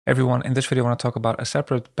Everyone, in this video I want to talk about a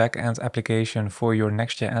separate backend application for your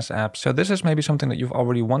Next.js app. So this is maybe something that you've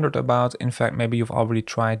already wondered about. In fact, maybe you've already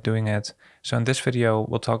tried doing it. So in this video,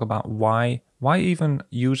 we'll talk about why even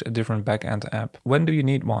use a different backend app? When do you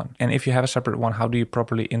need one? And if you have a separate one, how do you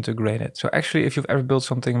properly integrate it? So actually, if you've ever built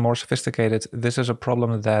something more sophisticated, this is a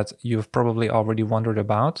problem that you've probably already wondered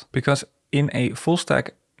about, because in a full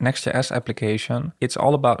stack Next.js application, it's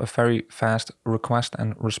all about a very fast request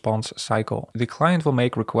and response cycle. The client will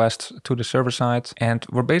make requests to the server side, and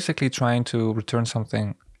we're basically trying to return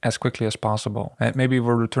something as quickly as possible. And maybe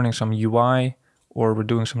we're returning some UI, or we're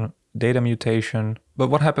doing some data mutation. But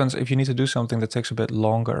what happens if you need to do something that takes a bit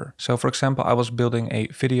longer? So for example, I was building a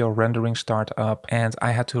video rendering startup and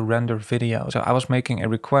I had to render video. So I was making a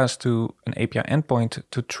request to an API endpoint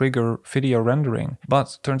to trigger video rendering.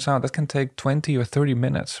 But turns out that can take 20 or 30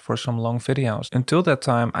 minutes for some long videos. Until that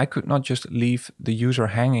time, I could not just leave the user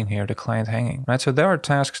hanging here, the client hanging, right? So there are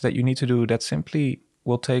tasks that you need to do that simply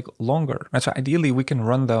will take longer, right? So ideally we can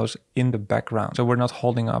run those in the background, so we're not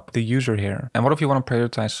holding up the user here. And what if you want to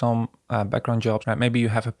prioritize some background jobs, right? Maybe you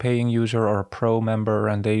have a paying user or a pro member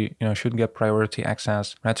and they should get priority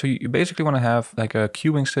access, right? So you basically want to have like a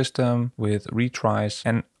queuing system with retries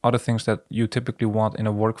and other things that you typically want in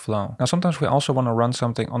a workflow. Now, sometimes we also want to run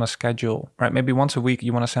something on a schedule, right? Maybe once a week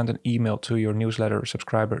you want to send an email to your newsletter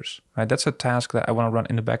subscribers, right? That's a task that I want to run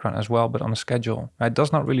in the background as well, but on a schedule, right? It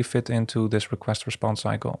does not really fit into this request response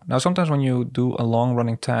cycle. Now, sometimes when you do a long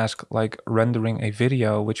running task like rendering a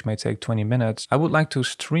video, which may take 20 minutes, I would like to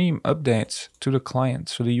stream updates to the client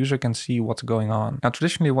so the user can see what's going on. Now,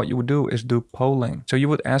 traditionally what you would do is do polling. So you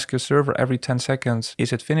would ask your server every 10 seconds,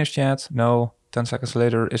 is it finished yet? No. 10 seconds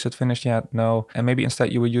later, is it finished yet? No. And maybe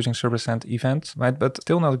instead you were using server sent events, right? But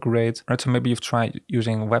still not great, right? So maybe you've tried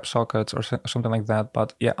using WebSockets or something like that,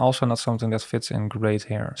 but yeah, also not something that fits in great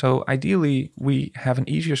here. So ideally, we have an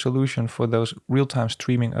easier solution for those real-time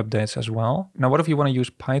streaming updates as well. Now, what if you want to use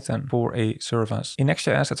Python for a service? In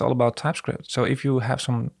Next.js, it's all about TypeScript. So if you have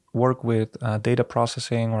some work with data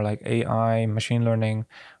processing or like AI, machine learning,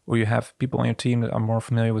 or you have people on your team that are more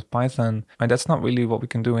familiar with Python, and that's not really what we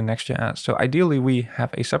can do in Next.js. So ideally, we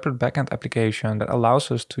have a separate backend application that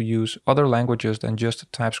allows us to use other languages than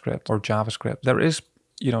just TypeScript or JavaScript. There is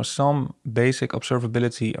some basic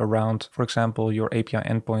observability around, for example, your API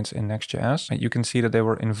endpoints in Next.js. You can see that they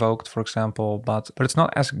were invoked, for example, but it's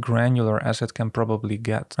not as granular as it can probably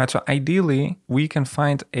get. Right, so ideally, we can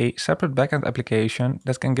find a separate backend application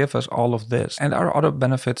that can give us all of this. And there are other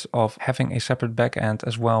benefits of having a separate backend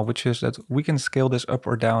as well, which is that we can scale this up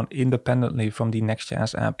or down independently from the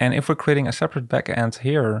Next.js app. And if we're creating a separate backend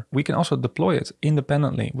here, we can also deploy it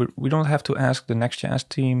independently. We don't have to ask the Next.js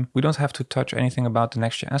team. We don't have to touch anything about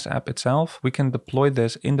the Next.js app itself. We can deploy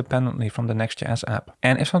this independently from the Next.js app.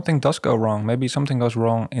 And if something does go wrong, maybe something goes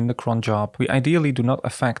wrong in the cron job, we ideally do not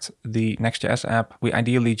affect the Next.js app. We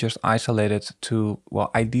ideally just isolate it to,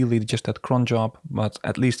 well, ideally just that cron job, but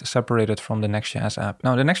at least separate it from the Next.js app.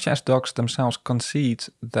 Now, the Next.js docs themselves concede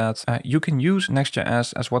that you can use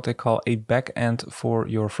Next.js as what they call a backend for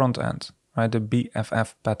your front end. Right, the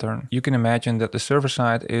BFF pattern. You can imagine that the server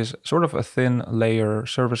side is sort of a thin layer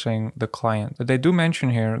servicing the client. But they do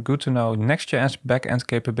mention here, good to know, Next.js backend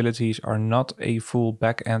capabilities are not a full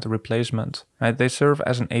backend replacement. Right? They serve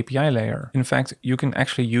as an API layer. In fact, you can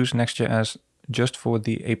actually use Next.js just for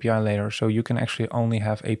the API layer. So you can actually only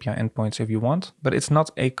have API endpoints if you want, but it's not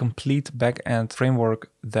a complete backend framework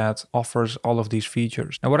that offers all of these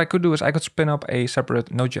features. Now, what I could do is I could spin up a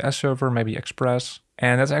separate Node.js server, maybe Express.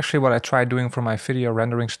 And that's actually what I tried doing for my video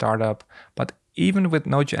rendering startup. But even with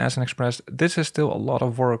Node.js and Express, this is still a lot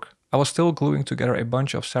of work. I was still gluing together a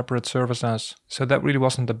bunch of separate services, so that really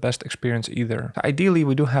wasn't the best experience either. Ideally,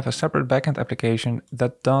 we do have a separate backend application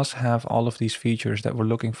that does have all of these features that we're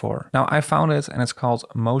looking for. Now, I found it and it's called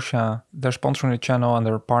Motia. They're sponsoring the channel and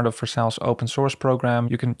they're part of Vercel's open source program.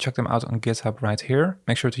 You can check them out on GitHub right here.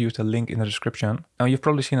 Make sure to use the link in the description. Now, you've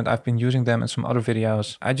probably seen that I've been using them in some other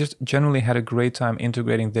videos. I just generally had a great time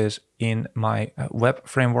integrating this in my web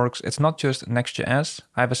frameworks. It's not just Next.js.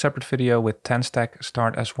 I have a separate video with 10stack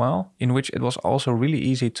start as well, in which it was also really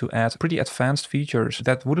easy to add pretty advanced features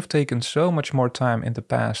that would have taken so much more time in the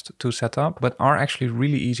past to set up, but are actually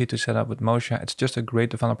really easy to set up with Motia. It's just a great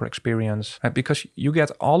developer experience, right? Because you get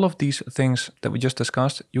all of these things that we just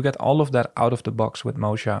discussed, you get all of that out of the box with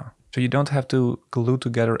Motia. So you don't have to glue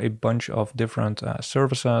together a bunch of different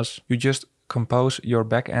services. You just compose your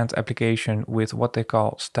backend application with what they call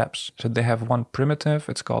steps. So they have one primitive,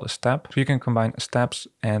 it's called a step. So you can combine steps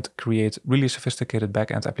and create really sophisticated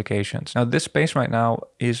backend applications. Now this space right now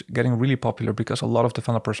is getting really popular because a lot of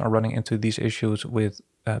developers are running into these issues with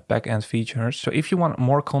backend features. So if you want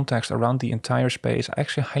more context around the entire space, I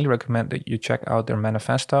actually highly recommend that you check out their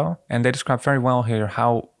manifesto. And they describe very well here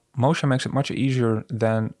how Motia makes it much easier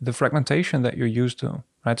than the fragmentation that you're used to,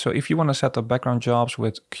 right? So if you want to set up background jobs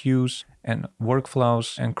with queues and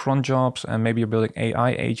workflows and cron jobs, and maybe you're building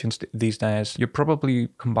AI agents these days, you're probably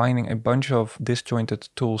combining a bunch of disjointed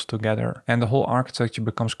tools together and the whole architecture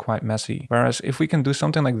becomes quite messy. Whereas if we can do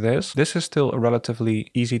something like this is still a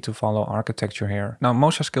relatively easy to follow architecture here. Now,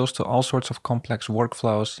 Motia scales to all sorts of complex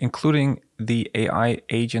workflows, including the AI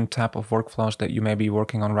agent type of workflows that you may be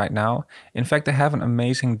working on right now. In fact, they have an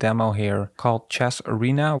amazing demo here called Chess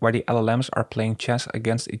Arena, where the LLMs are playing chess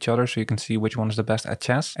against each other, so you can see which one is the best at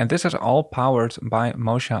chess. And this is all powered by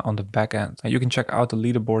Motia on the backend. And you can check out the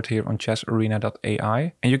leaderboard here on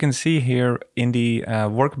chessarena.ai. And you can see here in the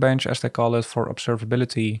workbench, as they call it, for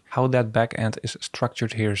observability, how that backend is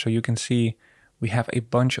structured here. So you can see we have a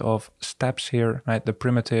bunch of steps here, right? The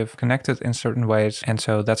primitive connected in certain ways. And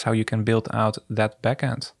so that's how you can build out that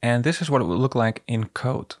backend. And this is what it will look like in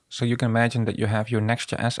code. So you can imagine that you have your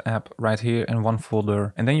Next.js app right here in one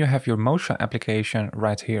folder. And then you have your Motia application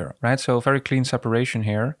right here, right? So very clean separation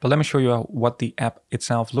here. But let me show you what the app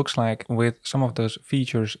itself looks like with some of those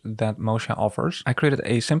features that Motia offers. I created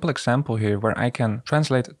a simple example here where I can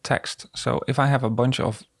translate text. So if I have a bunch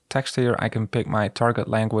of text here, I can pick my target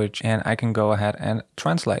language and I can go ahead and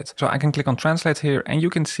translate. So I can click on translate here and you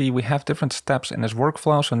can see we have different steps in this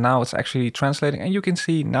workflow. So now it's actually translating and you can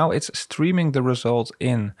see now it's streaming the result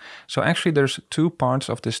in. So actually there's two parts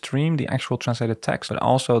of the stream, the actual translated text, but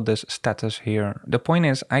also this status here. The point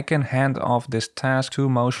is I can hand off this task to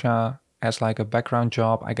Motia as like a background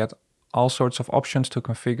job. I get all sorts of options to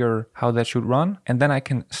configure how that should run. And then I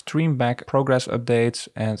can stream back progress updates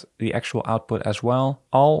and the actual output as well,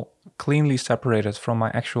 all cleanly separated from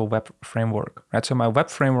my actual web framework, right? So my web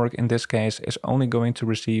framework in this case is only going to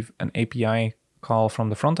receive an API call from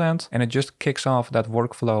the front end, and it just kicks off that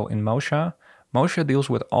workflow in Motia. Motia deals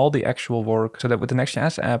with all the actual work so that with the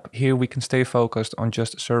Next.js app here, we can stay focused on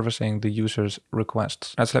just servicing the user's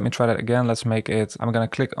requests. Let's let me try that again. Let's make it, I'm going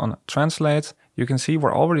to click on translate. You can see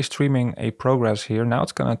we're already streaming a progress here. Now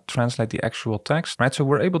it's going to translate the actual text, right? So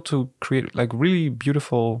we're able to create like really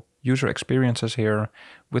beautiful user experiences here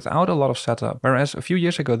without a lot of setup. Whereas a few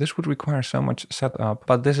years ago, this would require so much setup,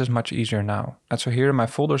 but this is much easier now. And so here in my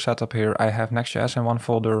folder setup here, I have Next.js in one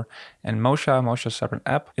folder and Motia's a separate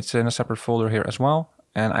app. It's in a separate folder here as well.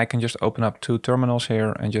 And I can just open up two terminals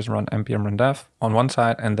here and just run npm run dev on one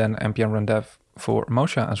side and then npm run dev for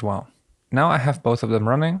Motia as well. Now I have both of them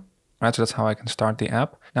running. Right, so that's how I can start the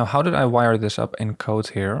app. Now, how did I wire this up in code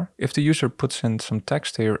here? If the user puts in some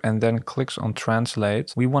text here and then clicks on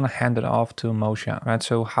translate, we want to hand it off to Motia, right?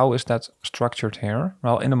 So how is that structured here?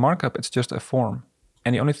 Well, in the markup, it's just a form.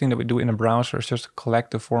 And the only thing that we do in a browser is just collect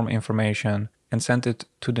the form information and send it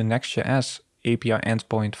to the Next.js API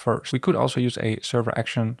endpoint first. We could also use a server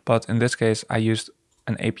action, but in this case, I used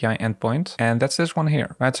an API endpoint, and that's this one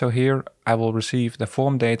here, right? So here I will receive the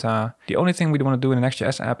form data. The only thing we want to do in the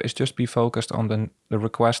Next.js app is just be focused on the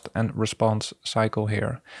request and response cycle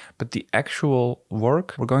here. But the actual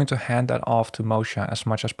work, we're going to hand that off to Motia as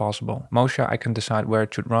much as possible. Motia, I can decide where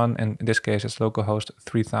it should run. And in this case, it's localhost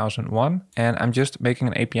 3001. And I'm just making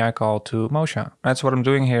an API call to Motia, right? So what I'm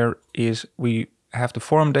doing here is we have the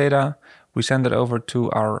form data. We send it over to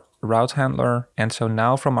our route handler. And so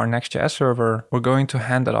now from our Next.js server, we're going to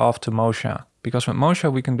hand it off to Motia. Because with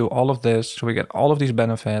Motia, we can do all of this. So we get all of these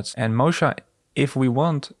benefits. And Motia, if we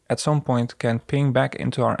want, at some point can ping back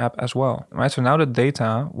into our app as well, right? So now the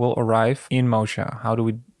data will arrive in Motia. How do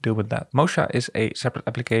we deal with that? Motia is a separate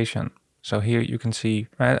application. So here you can see,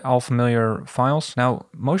 right, all familiar files. Now,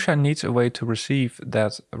 Motia needs a way to receive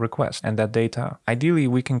that request and that data. Ideally,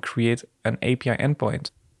 we can create an API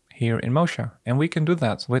endpoint here in Motia, and we can do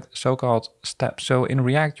that with so-called steps. So in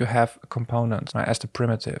React, you have a component, right, as the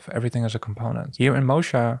primitive. Everything is a component. Here in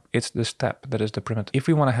Motia, it's the step that is the primitive. If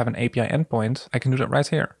we want to have an API endpoint, I can do that right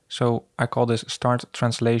here. So I call this start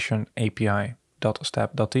translation API.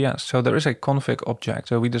 .step.ts. So there is a config object.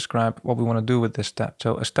 So we describe what we want to do with this step.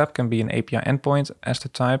 So a step can be an API endpoint as the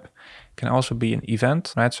type, can also be an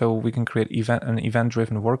event, right? So we can create an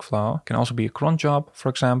event-driven workflow. Can also be a cron job, for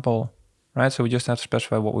example, right? So we just have to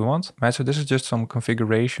specify what we want, right? So this is just some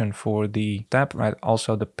configuration for the step, right?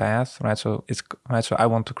 Also the path, right? So it's right. So I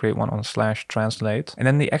want to create one on /translate, and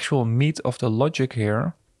then the actual meat of the logic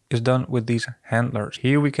here is done with these handlers.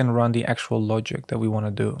 Here we can run the actual logic that we want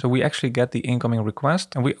to do. So we actually get the incoming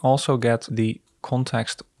request, and we also get the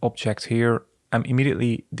context object here. I'm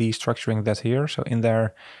immediately destructuring that here. So in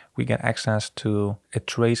there, we get access to a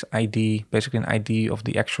trace ID, basically an ID of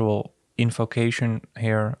the actual invocation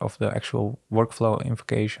here, of the actual workflow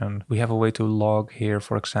invocation. We have a way to log here,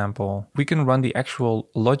 for example. We can run the actual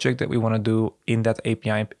logic that we want to do in that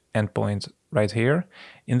API endpoint right here.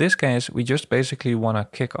 In this case, we just basically want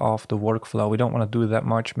to kick off the workflow. We don't want to do that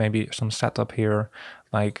much, maybe some setup here,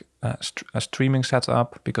 like a streaming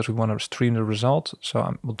setup, because we want to stream the result.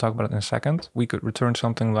 So we'll talk about it in a second. We could return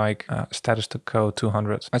something like status to code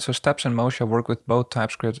 200. Right, so steps in Motia work with both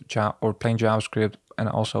TypeScript or plain JavaScript and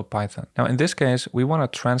also Python. Now in this case, we want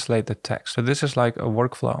to translate the text. So this is like a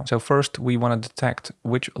workflow. So first we want to detect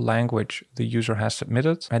which language the user has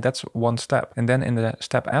submitted, and that's one step. And then in the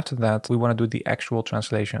step after that, we want to do the actual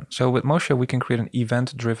translation. So with Motia, we can create an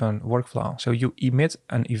event-driven workflow. So you emit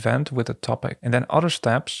an event with a topic, and then other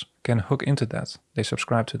steps can hook into that. They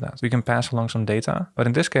subscribe to that. We can pass along some data, but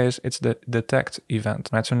in this case, it's the detect event,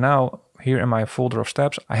 right? So now here in my folder of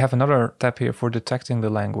steps, I have another tab here for detecting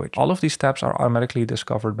the language. All of these steps are automatically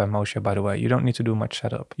discovered by Motia, by the way. You don't need to do much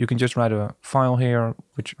setup. You can just write a file here,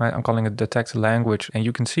 which I'm calling it detect language. And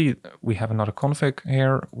you can see we have another config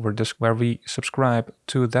here where we subscribe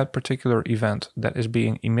to that particular event that is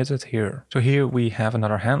being emitted here. So here we have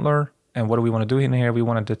another handler. And what do we want to do in here? We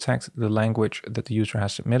want to detect the language that the user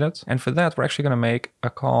has submitted. And for that, we're actually going to make a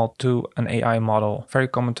call to an AI model. Very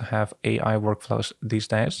common to have AI workflows these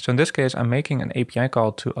days. So in this case, I'm making an API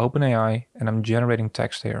call to OpenAI and I'm generating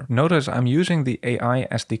text here. Notice I'm using the AI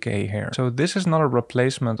SDK here. So this is not a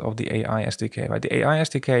replacement of the AI SDK, right? The AI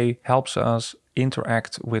SDK helps us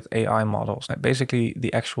interact with AI models, like basically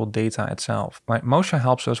the actual data itself. Right? Motia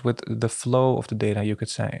helps us with the flow of the data, you could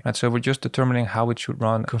say. Right? So we're just determining how it should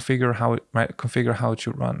run, configure how it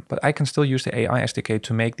should run. But I can still use the AI SDK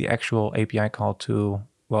to make the actual API call to,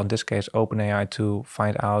 well, in this case, OpenAI, to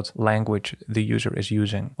find out language the user is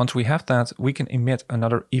using. Once we have that, we can emit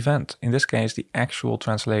another event. In this case, the actual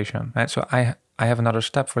translation. Right? So I have another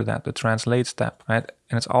step for that, the translate step, right?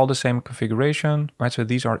 And it's all the same configuration, right? So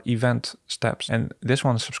these are event steps, and this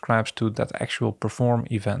one subscribes to that actual perform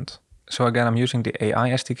event. So again, I'm using the AI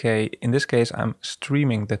SDK. In this case, I'm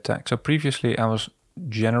streaming the text. So previously I was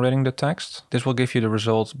generating the text. This will give you the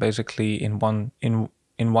results basically in one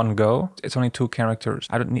go. It's only 2 characters.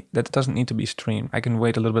 That doesn't need to be streamed. I can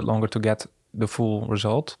wait a little bit longer to get the full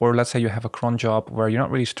result. Or let's say you have a cron job where you're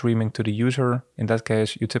not really streaming to the user. In that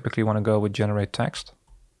case, you typically want to go with generate text.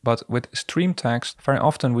 But with stream text, very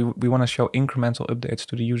often we want to show incremental updates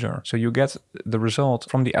to the user. So you get the result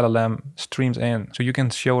from the LLM streamed in. So you can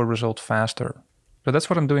show a result faster. So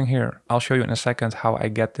that's what I'm doing here. I'll show you in a second how I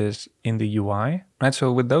get this in the UI. Right,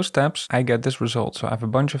 so with those steps, I get this result. So I have a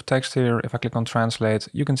bunch of text here. If I click on translate,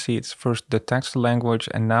 you can see it's first detects the language,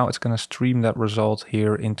 and now it's going to stream that result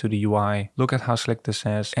here into the UI. Look at how slick this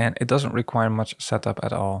is, and it doesn't require much setup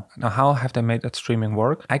at all. Now, how have they made that streaming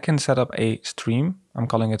work? I can set up a stream. I'm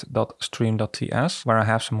calling it .stream.ts, where I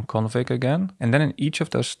have some config again. And then in each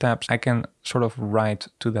of those steps, I can sort of write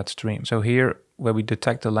to that stream. So here, where we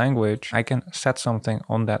detect the language, I can set something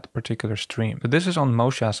on that particular stream. But this is on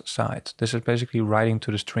Motia's side. This is basically writing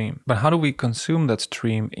to the stream. But how do we consume that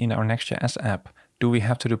stream in our Next.js app? Do we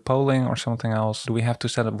have to do polling or something else? Do we have to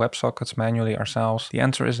set up WebSockets manually ourselves? The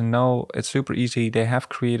answer is no. It's super easy. They have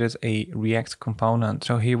created a React component.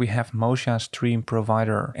 So here we have Motia Stream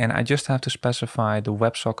Provider, and I just have to specify the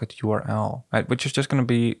WebSocket URL, right? Which is just going to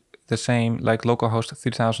be the same like localhost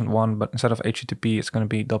 3001, but instead of HTTP, it's going to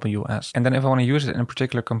be WS. And then if I want to use it in a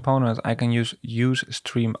particular component, I can use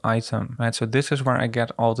stream item, right? So this is where I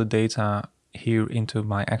get all the data here into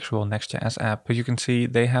my actual Next.js app. But you can see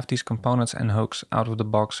they have these components and hooks out of the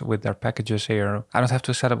box with their packages here. I don't have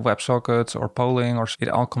to set up WebSockets or polling, or it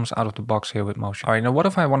all comes out of the box here with Motia. All right, now what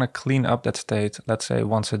if I want to clean up that state, let's say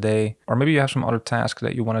once a day, or maybe you have some other task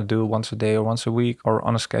that you want to do once a day or once a week or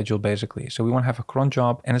on a schedule basically. So we want to have a cron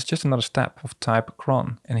job, and it's just another step of type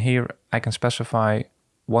cron. And here I can specify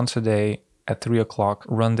once a day at 3 o'clock,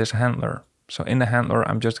 run this handler. So in the handler,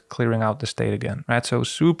 I'm just clearing out the state again, right? So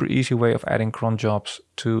super easy way of adding cron jobs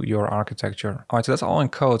to your architecture. All right, so that's all in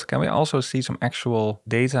code. Can we also see some actual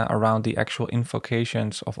data around the actual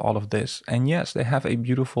invocations of all of this? And yes, they have a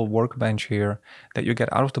beautiful workbench here that you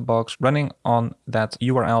get out of the box running on that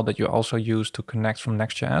URL that you also use to connect from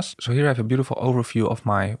Next.js. So here I have a beautiful overview of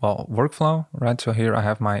my, well, workflow, right? So here I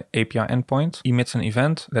have my API endpoint, emits an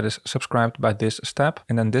event that is subscribed by this step.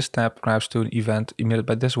 And then this step subscribes to an event emitted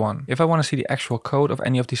by this one. If I want to see the actual code of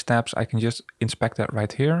any of these steps, I can just inspect that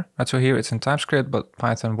right here. Right, so here it's in TypeScript, but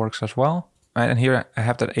Python works as well. Right, and here I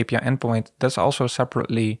have that API endpoint that's also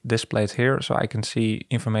separately displayed here, so I can see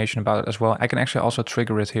information about it as well. I can actually also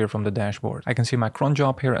trigger it here from the dashboard. I can see my cron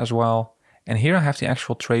job here as well. And here I have the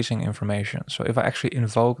actual tracing information. So if I actually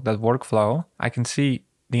invoke that workflow, I can see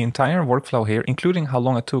the entire workflow here, including how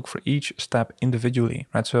long it took for each step individually,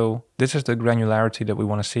 right? So this is the granularity that we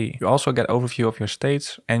want to see. You also get overview of your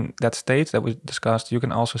states, and that state that we discussed, you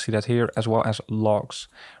can also see that here, as well as logs,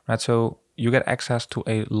 right? So you get access to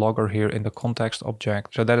a logger here in the context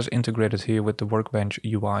object. So that is integrated here with the Workbench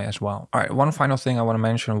UI as well. All right, one final thing I want to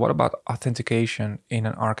mention. What about authentication in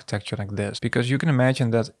an architecture like this? Because you can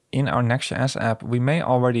imagine that in our Next.js app, we may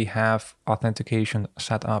already have authentication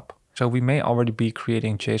set up. So we may already be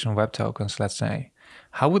creating JSON web tokens, let's say.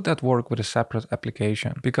 How would that work with a separate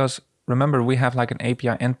application? Because remember, we have like an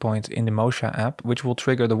API endpoint in the Motia app, which will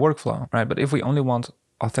trigger the workflow, right? But if we only want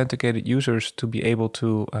authenticated users to be able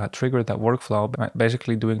to trigger that workflow, by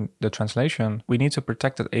basically doing the translation, we need to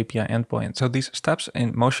protect that API endpoint. So these steps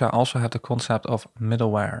in Motia also have the concept of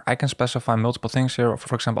middleware. I can specify multiple things here,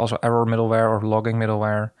 for example, also error middleware or logging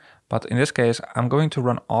middleware. But in this case, I'm going to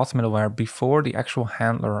run auth middleware before the actual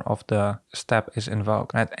handler of the step is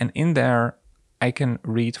invoked, right? And in there, I can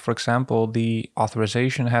read, for example, the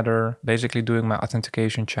authorization header, basically doing my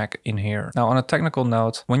authentication check in here. Now, on a technical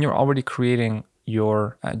note, when you're already creating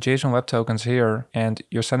your JSON web tokens here and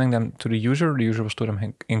you're sending them to the user will store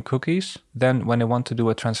them in cookies. Then when they want to do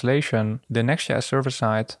a translation, the Next.js server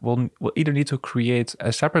side will either need to create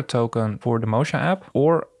a separate token for the Motia app,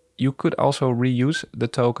 or you could also reuse the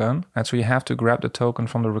token. And so you have to grab the token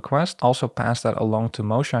from the request, also pass that along to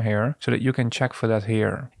Motia here so that you can check for that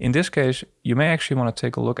here. In this case, you may actually want to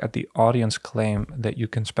take a look at the audience claim that you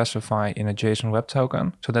can specify in a JSON web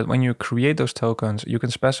token, so that when you create those tokens, you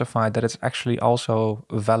can specify that it's actually also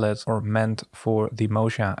valid or meant for the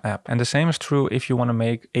Motia app. And the same is true if you want to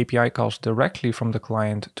make API calls directly from the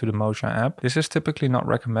client to the Motia app. This is typically not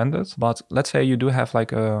recommended, but let's say you do have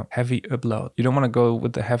like a heavy upload. You don't want to go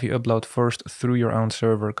with the heavy upload first through your own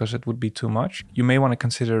server because it would be too much. You may want to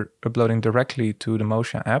consider uploading directly to the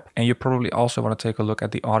Motia app, and you probably also want to take a look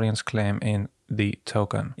at the audience claim in the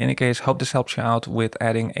token. In any case, hope this helps you out with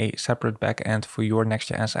adding a separate backend for your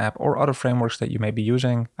Next.js app or other frameworks that you may be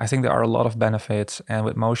using. I think there are a lot of benefits, and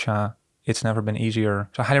with Motia, it's never been easier.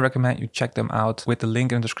 So I highly recommend you check them out with the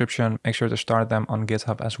link in the description. Make sure to start them on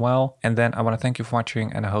GitHub as well. And then I want to thank you for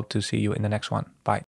watching, and I hope to see you in the next one. Bye.